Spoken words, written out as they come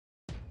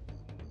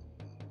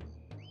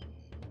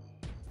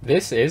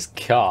This is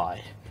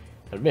Kai,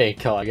 and me and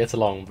Kai get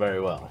along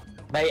very well.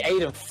 Mate,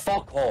 Aiden,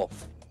 fuck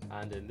off.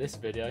 And in this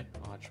video,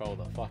 I troll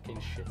the fucking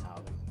shit out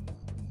of him.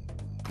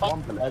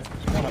 One bullet.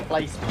 You want to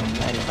place one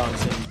anytime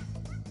soon?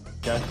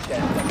 Go.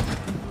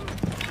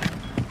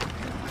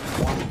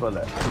 One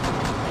bullet.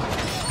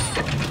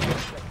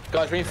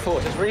 Guys,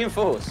 reinforce. Let's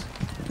reinforce.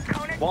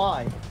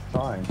 Why?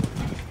 Fine.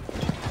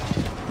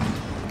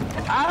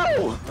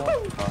 Ow!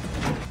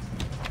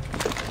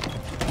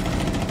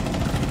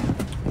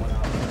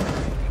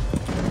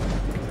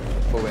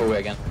 Forward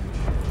again.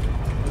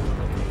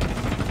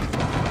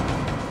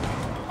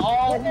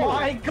 Oh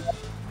my god!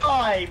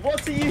 Guy,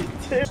 what are you doing?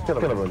 Just kill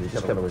him already,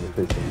 just kill him already,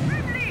 please.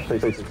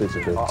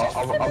 Please.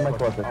 I'll make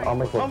worth it, I'll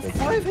make worth it.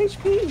 I'm 5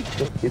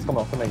 HP! He's come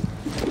off for me.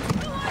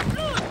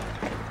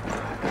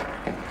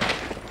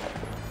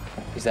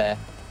 He's there.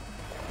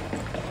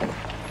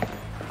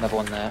 Another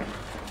one there.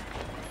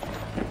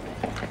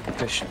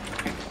 Push.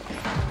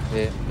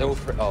 Yeah, they're all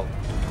three. Oh.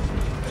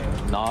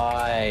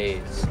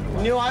 Nice.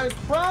 Knew I was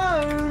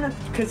prone!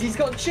 Because he's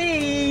got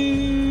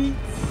cheats!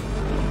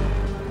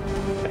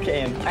 Look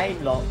at him,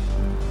 aim lock.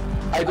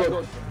 I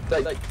got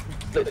like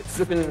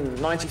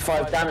flipping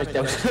 95 damage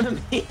dealt to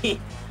me.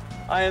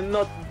 I am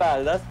not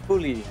bad, that's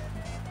bullying.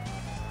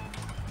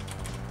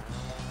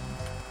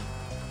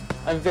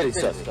 I'm very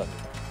sorry.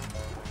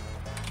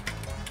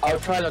 I'll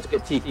try not to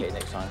get TK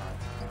next time.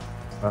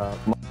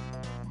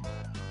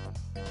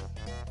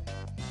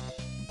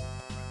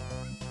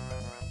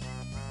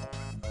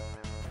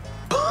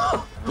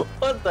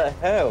 What the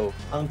hell?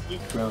 I'm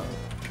bro.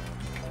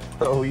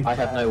 Oh, I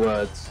have no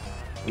words.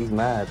 He's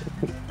mad.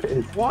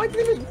 Why is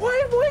he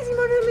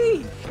murdering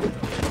me?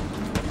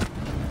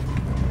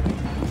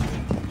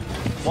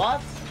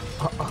 What?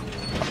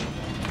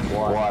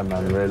 Why,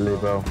 man? Really,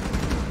 bro?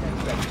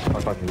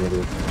 I fucking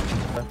idiot.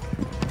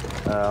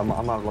 I might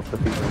have lost the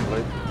piece of the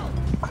loot.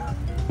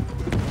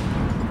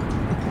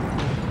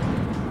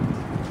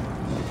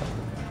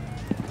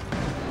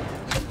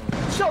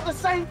 Shot the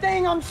same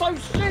thing, I'm so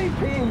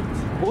stupid!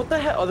 What the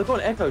hell? Oh, they've got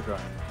an echo drone.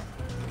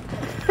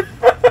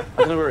 I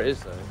don't know where it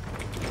is though.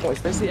 Oh,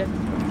 it's basically echo.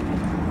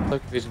 So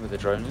confusing with the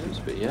drone is,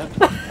 but yeah.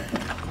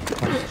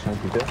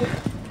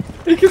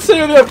 You can see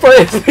when they're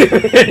playing.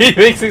 He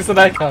thinks it's an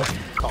echo.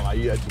 Oh,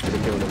 you actually could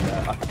have killed him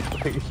there. I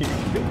think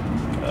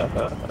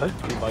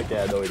you might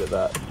get annoyed at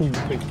that. You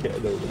might get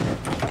annoyed at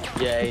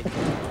that. Yay.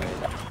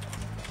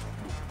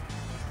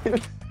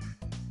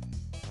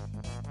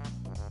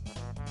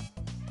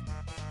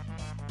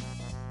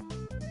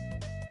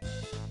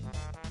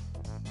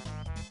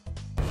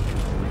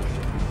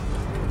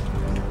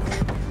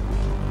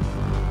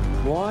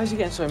 Why is he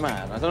getting so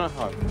mad? I don't know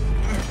how.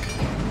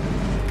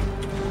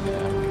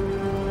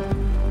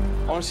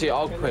 Yeah. Honestly,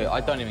 I'll quit. I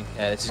don't even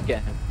care. This is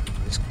getting.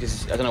 This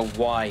is, I don't know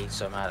why he's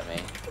so mad at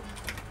me.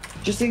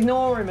 Just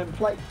ignore him and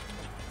play.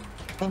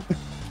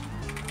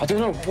 I don't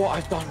know what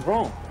I've done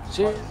wrong.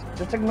 Seriously.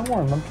 Just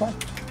ignore him and play.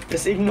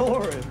 Just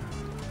ignore him.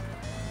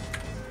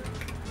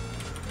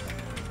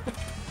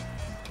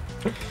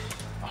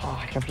 Oh,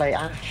 I can play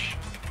Ash.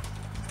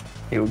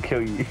 He will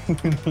kill you.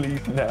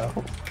 Leave now.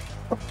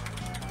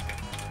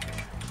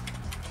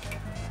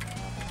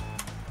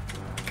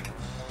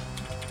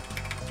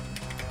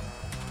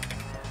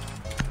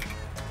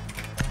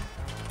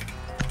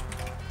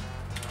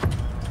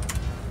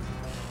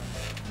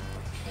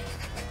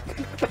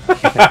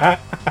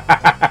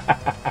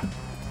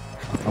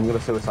 I'm gonna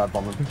suicide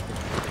bomb him.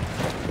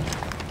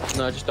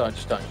 No, just don't.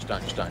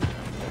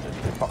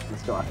 Fuck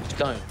this guy. Just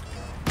don't.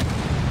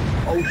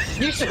 Oh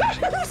shit!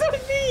 That's on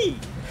me!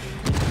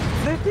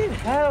 Flipping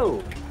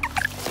hell!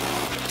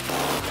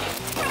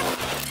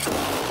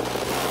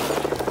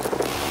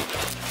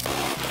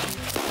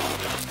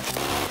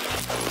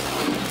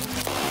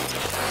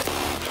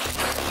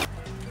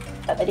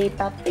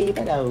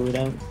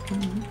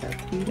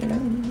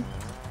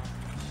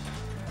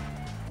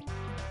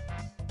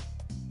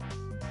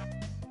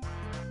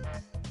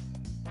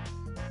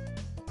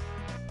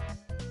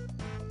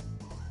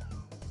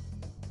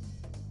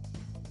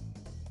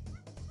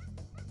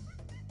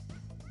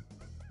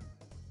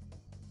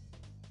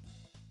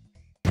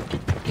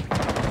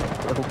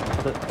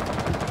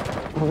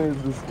 Where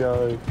is this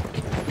guy?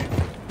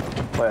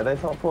 Wait, are they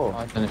top 4?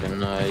 I don't even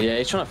know. Yeah,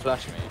 he's trying to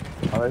flash me.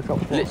 Are they top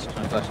 4? Literally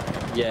trying to flash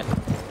me. Yeah.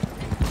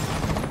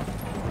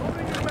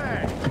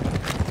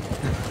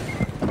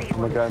 I'm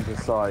gonna go into the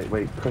site.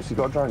 Wait, Chris, you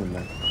got a drone in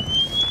there?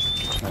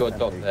 Got a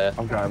dot there.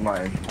 I'm going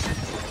mine.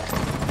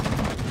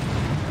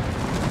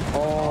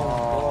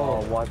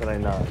 Oh, why did I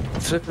know?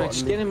 Flipping,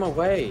 just get in my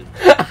way.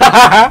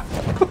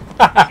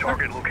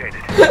 Target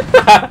located.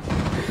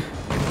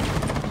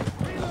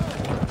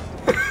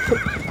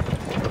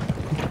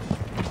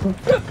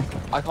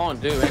 I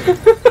can't do it.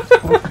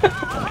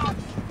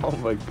 Oh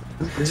my god.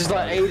 This is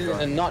like Aiden in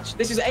a nutshell.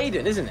 This is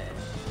Aiden, isn't it?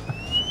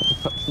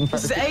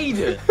 This is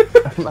Aiden.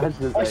 Imagine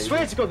this I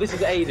swear to God, this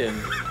is Aiden.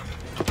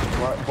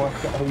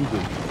 What's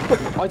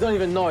Aiden? I don't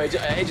even know. I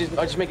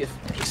just make it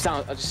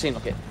sound. I just seem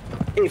like it.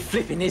 It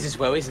flipping is as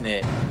well, isn't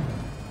it?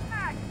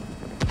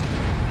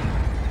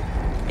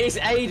 It's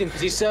Aiden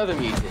because he's server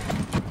muted.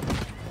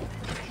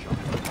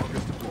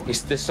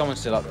 There's someone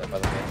still up there, by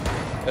the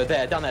way.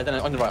 There, down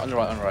there, on the right.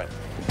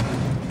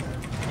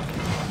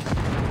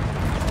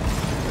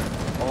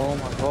 Oh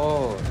my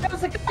god. There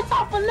was a guy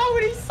down below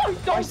and he's so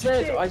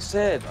dodgy. I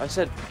said.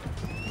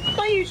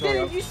 No, you Sorry,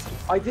 didn't. You.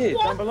 I did,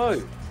 What? down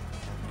below.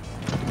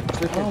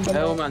 Flipping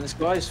hell, man, this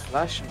guy's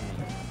flashing me.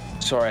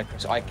 Sorry,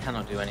 Chris, I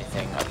cannot do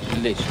anything. I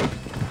literally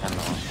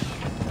cannot.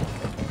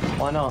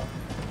 Why not?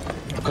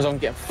 Because I'm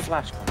getting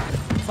flashed.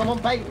 Someone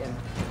bait him.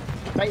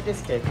 Bait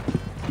this kid.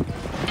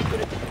 The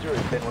diffuser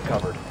has been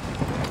recovered.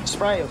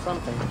 Spray or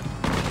something.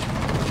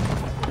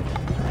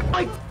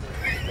 My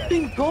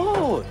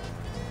god!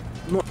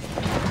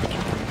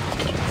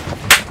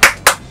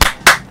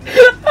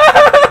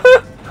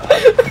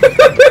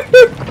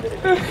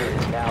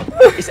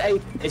 It's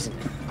Aiden, isn't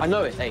it? I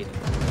know it's Aiden.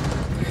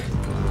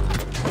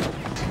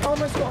 I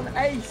almost got an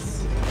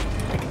ace.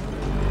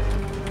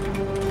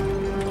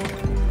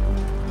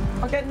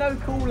 I get no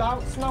call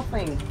outs,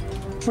 nothing.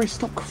 Chris,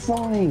 stop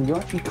crying. You're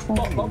actually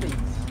crying. Bobbies.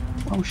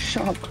 Oh,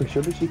 shut up, Chris.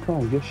 You're literally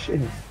crying. You're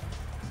shit.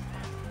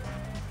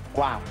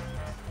 Wow.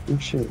 You're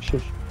shit.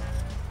 Shush.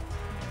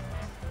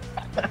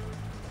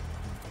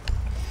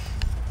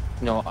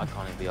 You know what? I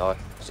can't even be hard.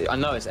 See, I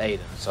know it's Aiden,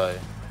 so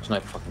there's no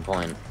fucking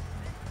point.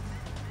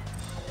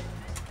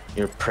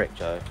 You're a prick,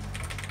 Joe.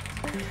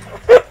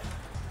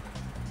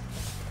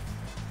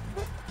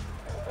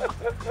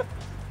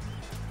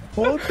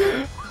 What?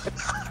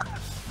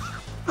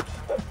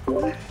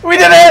 We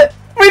did it!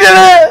 We did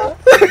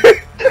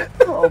it!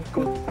 Oh,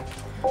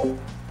 God.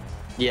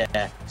 Yeah,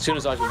 as soon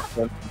as I just...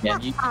 Yeah,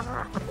 you...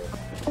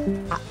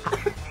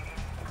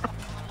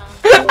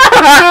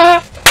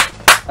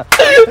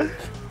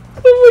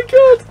 Oh my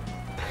god!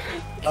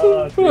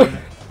 Oh, dude.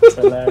 That's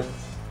hilarious.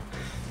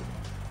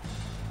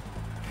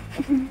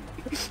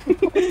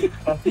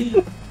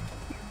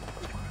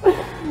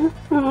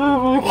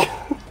 Oh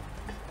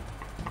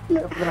my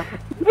god.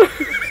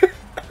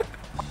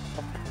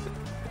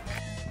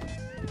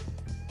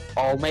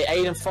 Oh, mate,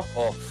 Aiden, fuck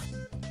off.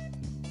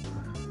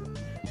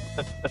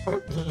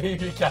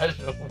 Leave you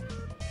casual.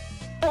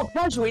 Oh,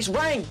 casual, it's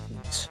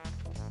ranked!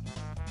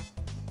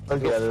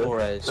 Okay,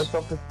 Flores. let's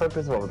not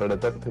piss off.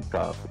 Don't piss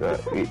off.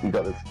 You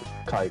got this.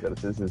 Kai got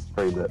this. This is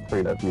free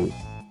left mute.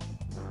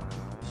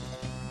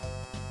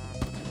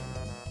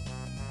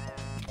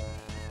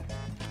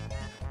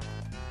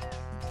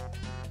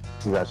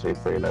 This is actually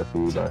free left for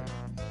you, though.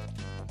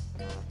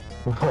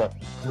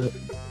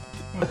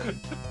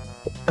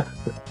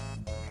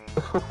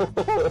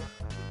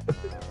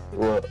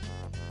 What?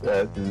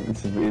 Yeah,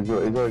 he's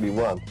already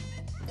won.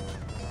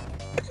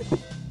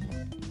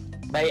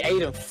 Mate,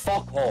 Aiden,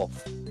 fuck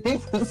off.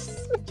 He's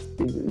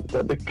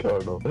got the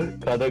colonel.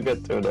 Can I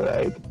get to an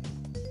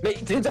 8?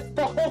 Mate, dude,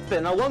 fuck off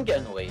then, I won't get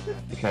annoyed.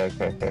 Okay.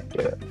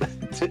 Yeah.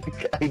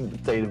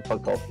 Aiden,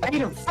 fuck off.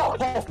 Aiden,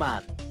 fuck off,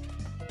 man.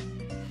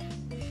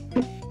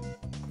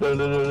 No.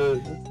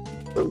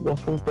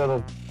 Nothing's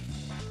better.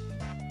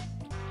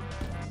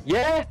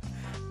 Yeah?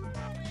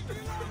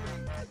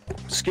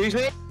 Excuse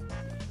me?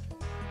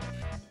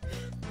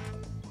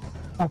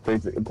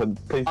 Please I'm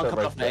don't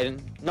coming off, Aiden.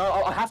 No,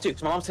 I have to,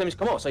 because my mom's telling me to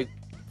come off, so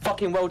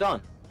fucking well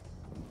done.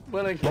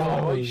 Well, okay,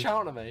 why are you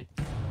shouting at me?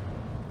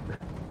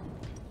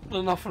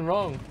 There's nothing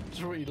wrong.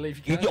 Just want you to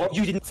leave your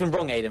You did nothing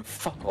wrong, Aiden.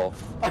 Fuck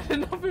off. I did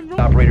nothing wrong.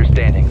 Operator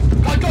standing.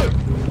 Go!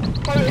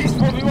 Oh, it's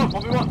 1v1,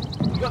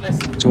 1v1. You got this.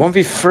 It's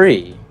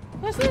 1v3.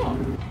 That's not.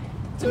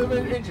 2 of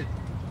them injured.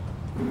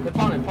 They're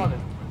planning.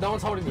 No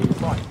one's holding you, it's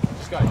fine.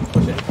 Just go.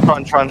 Push it.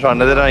 Run.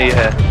 They don't know you're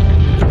here.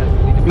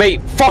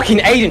 Mate, fucking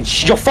Aiden,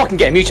 you're fucking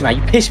getting muted, man.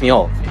 You piss me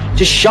off.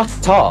 Just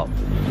shut up.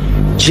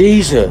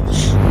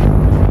 Jesus.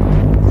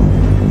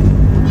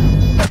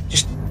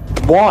 Just,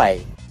 why?